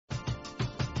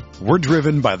We're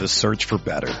driven by the search for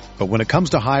better. But when it comes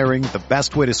to hiring, the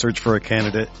best way to search for a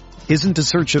candidate isn't to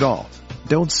search at all.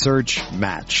 Don't search,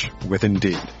 match with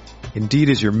Indeed. Indeed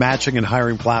is your matching and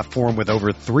hiring platform with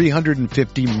over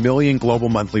 350 million global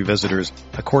monthly visitors,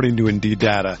 according to Indeed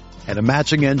data, and a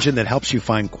matching engine that helps you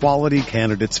find quality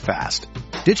candidates fast.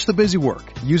 Ditch the busy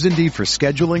work. Use Indeed for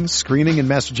scheduling, screening, and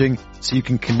messaging so you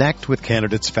can connect with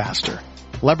candidates faster.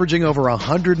 Leveraging over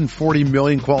 140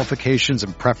 million qualifications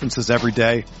and preferences every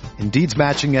day, Indeed's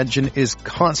matching engine is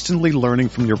constantly learning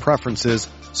from your preferences,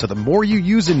 so the more you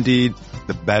use Indeed,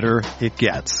 the better it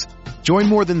gets. Join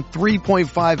more than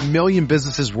 3.5 million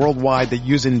businesses worldwide that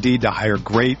use Indeed to hire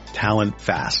great talent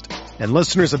fast. And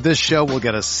listeners of this show will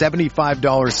get a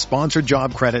 $75 sponsored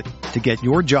job credit to get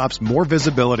your jobs more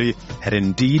visibility at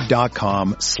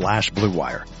Indeed.com/Blue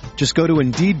Wire. Just go to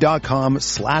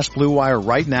Indeed.com/Blue Wire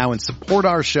right now and support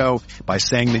our show by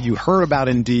saying that you heard about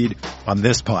Indeed on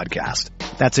this podcast.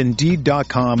 That's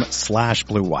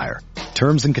Indeed.com/Blue Wire.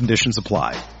 Terms and conditions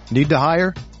apply. Need to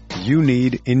hire? You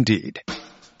need Indeed.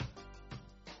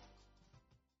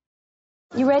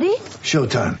 You ready?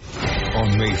 Showtime.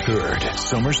 On May 3rd,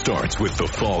 summer starts with The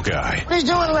Fall Guy. Let's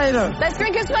do it later. Let's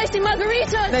drink a spicy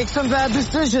margarita. Make some bad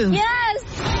decisions. Yes.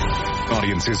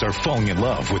 Audiences are falling in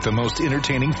love with the most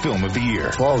entertaining film of the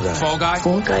year. Fall Guy. Fall Guy?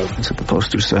 Fall Guy. That's what the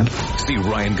poster said. See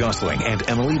Ryan Gosling and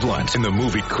Emily Blunt in the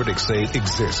movie critics say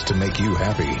exists to make you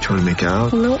happy. Trying to make it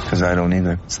out? Nope. Because I don't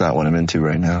either. It's not what I'm into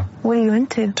right now. What are you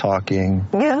into? Talking.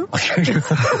 Yeah.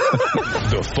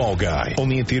 The Fall Guy.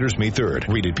 Only in theaters May 3rd.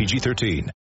 Rated PG-13.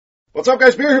 What's up,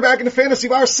 guys? Beer here back in the Fantasy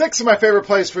Bar. 6 of my favorite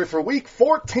plays for week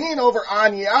 14 over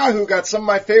on Yahoo. Got some of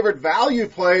my favorite value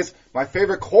plays, my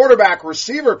favorite quarterback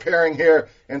receiver pairing here,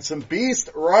 and some beast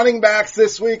running backs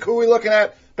this week. Who are we looking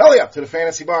at? Belly up to the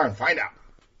Fantasy Bar and find out.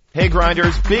 Hey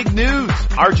grinders, big news!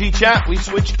 RG Chat, we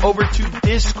switched over to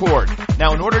Discord.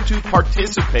 Now in order to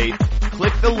participate,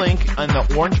 click the link in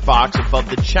the orange box above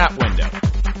the chat window.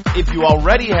 If you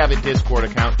already have a Discord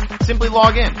account, simply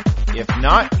log in. If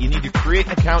not, you need to create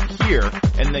an account here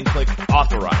and then click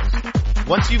authorize.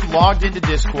 Once you've logged into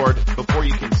Discord, before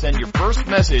you can send your first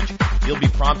message, you'll be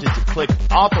prompted to click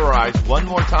authorize one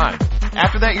more time.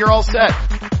 After that, you're all set.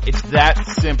 It's that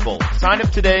simple. Sign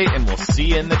up today and we'll see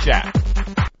you in the chat.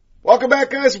 Welcome back,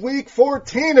 guys. Week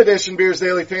 14 edition Beers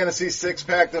Daily Fantasy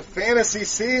 6-pack. The fantasy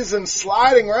season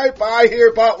sliding right by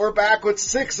here, but we're back with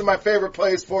 6 of my favorite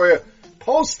plays for you.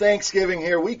 Post-Thanksgiving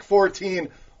here, week 14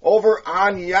 over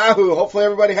on Yahoo. Hopefully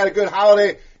everybody had a good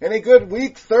holiday and a good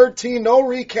week 13. No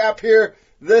recap here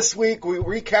this week. We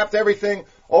recapped everything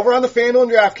over on the FanDuel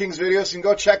and DraftKings video, so you can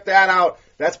go check that out.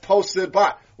 That's posted,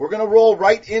 but we're going to roll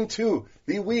right into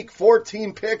the week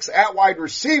 14 picks at wide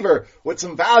receiver with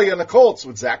some value on the Colts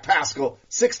with Zach Pascal,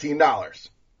 $16.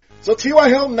 So T.Y.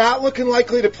 Hilton not looking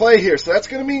likely to play here, so that's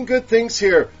going to mean good things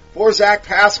here for Zach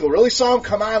Pascal. Really saw him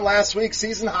come on last week,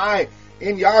 season high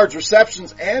in yards,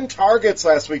 receptions, and targets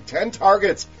last week. 10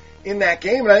 targets in that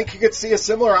game, and I think you could see a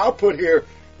similar output here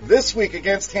this week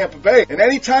against Tampa Bay. And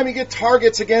anytime you get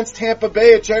targets against Tampa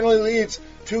Bay, it generally leads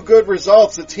to good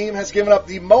results. The team has given up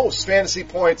the most fantasy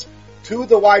points to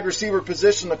the wide receiver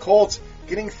position. The Colts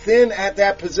getting thin at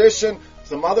that position.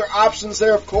 Some other options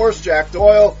there, of course, Jack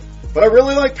Doyle. But I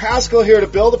really like Pascal here to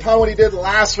build upon what he did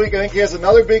last week. I think he has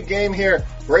another big game here.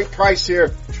 Great price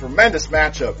here. Tremendous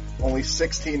matchup. Only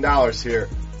 $16 here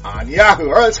on Yahoo.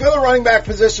 All right, let's go to the running back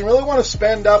position. Really want to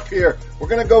spend up here. We're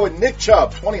going to go with Nick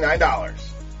Chubb, $29.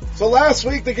 So last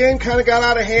week, the game kind of got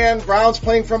out of hand. Browns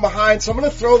playing from behind. So I'm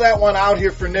going to throw that one out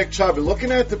here for Nick Chubb. And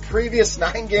looking at the previous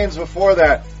 9 games before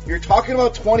that, you're talking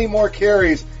about 20 more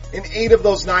carries in 8 of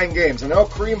those 9 games. I know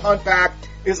Kareem Hunt back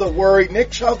is a worry.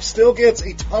 Nick Chubb still gets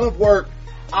a ton of work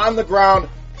on the ground.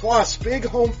 Plus, big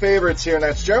home favorites here. And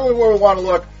that's generally where we want to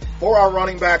look for our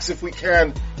running backs if we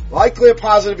can. Likely a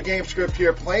positive game script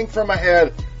here. Playing from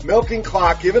ahead, milking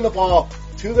clock, giving the ball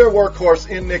to their workhorse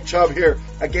in Nick Chubb here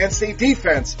against a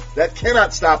defense that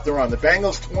cannot stop the run. The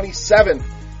Bengals 27th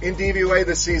in DVOA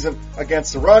this season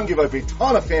against the run, give up a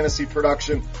ton of fantasy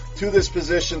production to this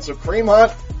position. So Kareem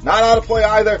Hunt, not out of play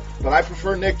either, but I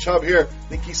prefer Nick Chubb here. I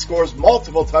think he scores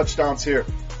multiple touchdowns here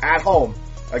at home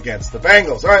against the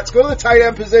Bengals. All right, let's go to the tight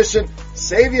end position.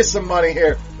 Save you some money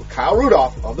here with Kyle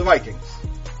Rudolph of the Vikings.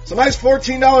 So nice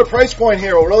 $14 price point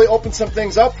here will really open some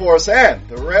things up for us. And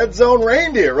the Red Zone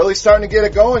Reindeer really starting to get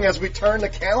it going as we turn the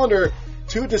calendar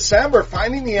to December,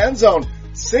 finding the end zone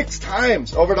 6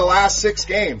 times over the last 6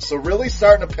 games. So really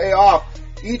starting to pay off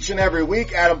each and every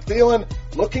week. Adam Thielen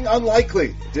looking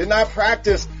unlikely. Did not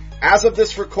practice as of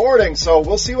this recording, so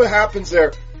we'll see what happens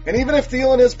there. And even if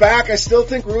Thielen is back, I still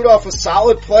think Rudolph a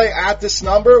solid play at this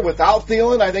number. Without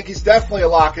Thielen, I think he's definitely a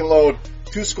lock and load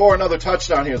to score another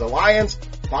touchdown here. The Lions,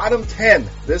 bottom 10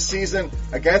 this season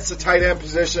against the tight end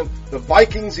position. The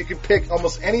Vikings, you can pick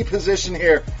almost any position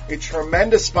here. A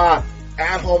tremendous spot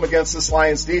at home against this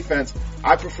Lions defense.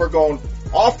 I prefer going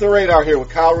off the radar here with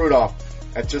Kyle Rudolph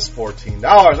at just $14.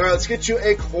 All right, let's get you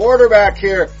a quarterback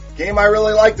here. Game I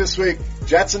really like this week.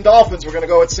 Jets and Dolphins. We're going to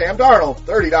go with Sam Darnold,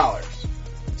 $30.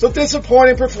 So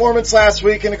disappointing performance last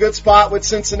week in a good spot with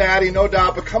Cincinnati, no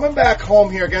doubt. But coming back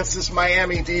home here against this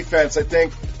Miami defense, I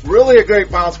think really a great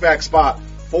bounce back spot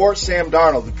for Sam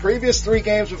Darnold. The previous 3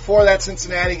 games before that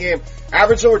Cincinnati game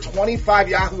averaged over 25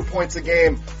 Yahoo points a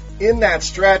game in that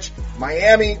stretch.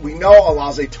 Miami, we know,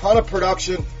 allows a ton of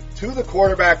production to the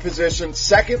quarterback position.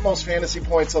 Second most fantasy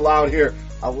points allowed here.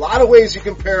 A lot of ways you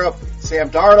can pair up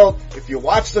Sam Darnold. If you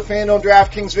watch the FanDuel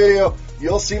DraftKings video,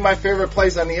 you'll see my favorite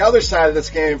plays on the other side of this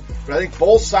game. But I think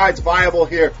both sides viable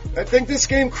here. I think this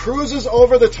game cruises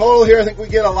over the total here. I think we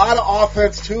get a lot of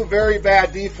offense, 2 very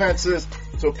bad defenses.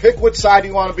 So pick which side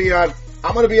you want to be on.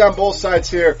 I'm going to be on both sides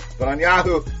here. But on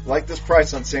Yahoo, like this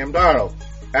price on Sam Darnold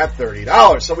at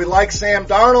 $30. So we like Sam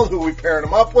Darnold, who we paired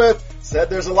him up with. Said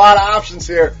there's a lot of options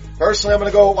here. Personally, I'm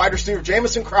going to go wide receiver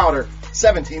Jamison Crowder,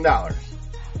 $17.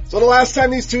 So the last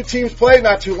time these two teams played,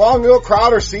 not too long ago,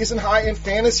 Crowder season high in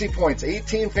fantasy points,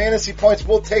 18 fantasy points.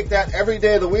 We'll take that every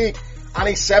day of the week on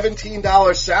a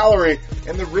 $17 salary.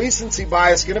 And the recency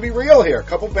bias is going to be real here. A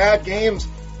couple bad games,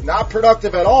 not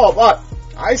productive at all. But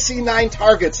I see 9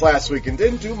 targets last week and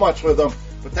didn't do much with them.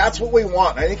 But that's what we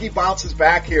want. I think he bounces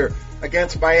back here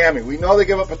against Miami. We know they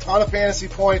give up a ton of fantasy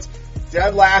points.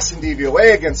 Dead last in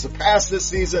DVOA against the pass this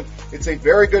season. It's a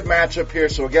very good matchup here.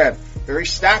 So again, very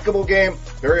stackable game,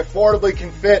 very affordably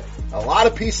can fit a lot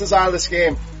of pieces out of this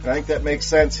game, and I think that makes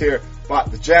sense here.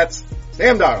 But the Jets,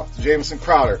 Sam Darnold, Jamison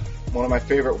Crowder, one of my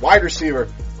favorite wide receiver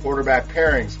quarterback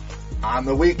pairings on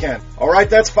the weekend. All right,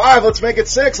 that's 5. Let's make it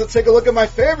 6. Let's take a look at my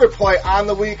favorite play on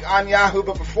the week on Yahoo.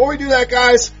 But before we do that,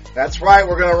 guys, that's right,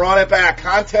 we're going to run it back.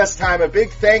 Contest time. A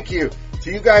big thank you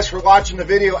to you guys for watching the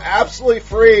video. Absolutely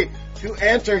free to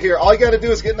enter here. All you got to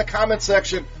do is get in the comment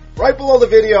section right below the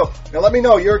video. Now let me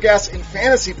know your guess in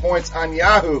fantasy points on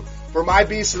Yahoo for my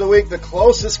Beast of the Week. The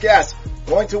closest guess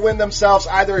going to win themselves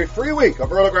either a free week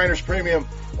of Roto Grinders Premium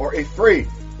or a free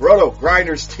Roto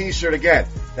Grinders t-shirt. Again,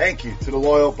 thank you to the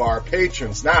Loyal Bar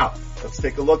patrons. Now, let's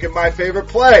take a look at my favorite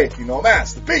play. You know him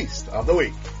as the Beast of the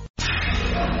Week.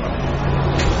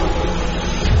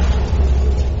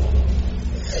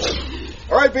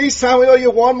 All right, Beast time. We owe you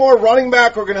one more running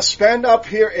back. We're going to spend up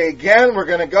here again. We're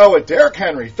going to go with Derrick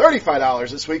Henry, $35,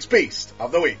 this week's Beast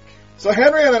of the Week. So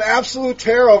Henry on an absolute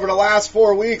tear over the last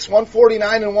 4 weeks,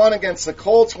 149-1 against the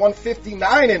Colts,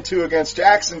 159-2 against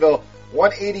Jacksonville,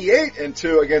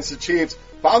 188-2 against the Chiefs.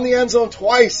 Found the end zone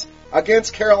twice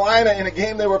against Carolina in a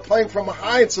game they were playing from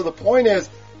behind. So the point is,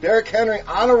 Derrick Henry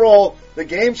on a roll. The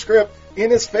game script in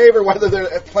his favor, whether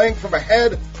they're playing from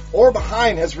ahead or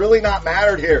behind, has really not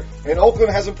mattered here. And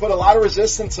Oakland hasn't put a lot of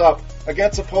resistance up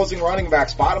against opposing running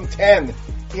backs. Bottom 10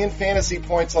 in fantasy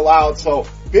points allowed. So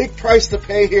big price to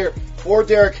pay here for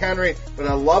Derrick Henry. But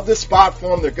I love this spot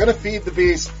for him. They're going to feed the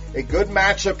beast. A good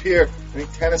matchup here. I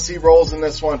think Tennessee rolls in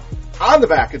this one on the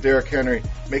back of Derrick Henry,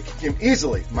 making him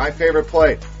easily my favorite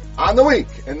play on the week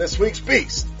and this week's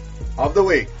Beast of the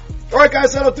Week. All right,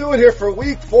 guys, that'll do it here for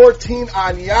Week 14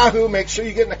 on Yahoo. Make sure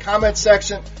you get in the comment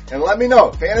section and let me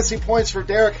know fantasy points for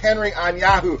Derrick Henry on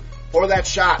Yahoo for that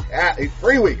shot at a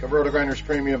free week of Roto Grinders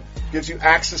Premium. Gives you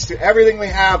access to everything we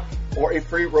have or a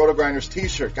free Roto Grinders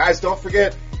t-shirt. Guys, don't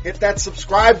forget, hit that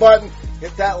subscribe button,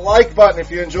 hit that like button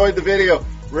if you enjoyed the video.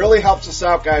 Really helps us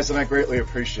out, guys, and I greatly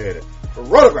appreciate it. For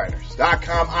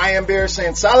RotoGrinders.com, I am Bear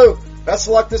saying salut. Best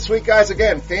of luck this week, guys.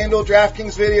 Again, FanDuel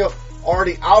DraftKings video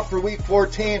already out for Week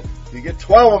 14. You get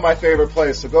 12 of my favorite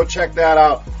plays, so go check that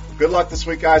out. Good luck this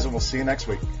week, guys, and we'll see you next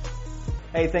week.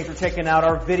 Hey, thanks for checking out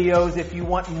our videos. If you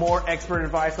want more expert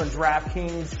advice on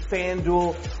DraftKings,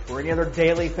 FanDuel, or any other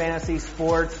daily fantasy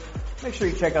sports, make sure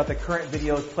you check out the current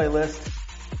videos playlist